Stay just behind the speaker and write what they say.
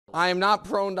I am not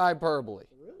prone to hyperbole,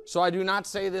 so I do not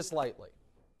say this lightly.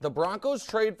 The Broncos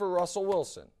trade for Russell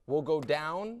Wilson will go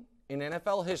down in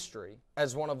NFL history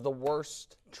as one of the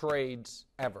worst trades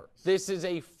ever. This is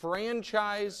a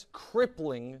franchise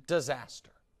crippling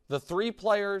disaster. The 3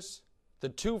 players, the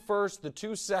 2 firsts, the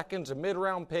 2 seconds, a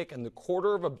mid-round pick, and the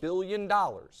 $250 million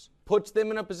puts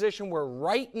them in a position where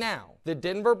right now the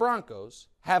Denver Broncos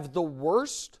have the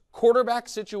worst quarterback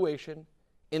situation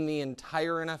in the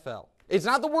entire NFL. It's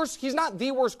not the worst, he's not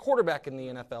the worst quarterback in the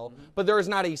NFL, but there is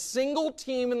not a single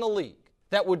team in the league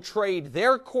that would trade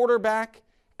their quarterback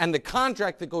and the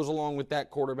contract that goes along with that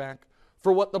quarterback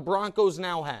for what the Broncos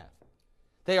now have.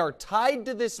 They are tied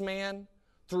to this man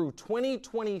through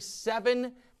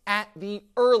 2027 at the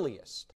earliest.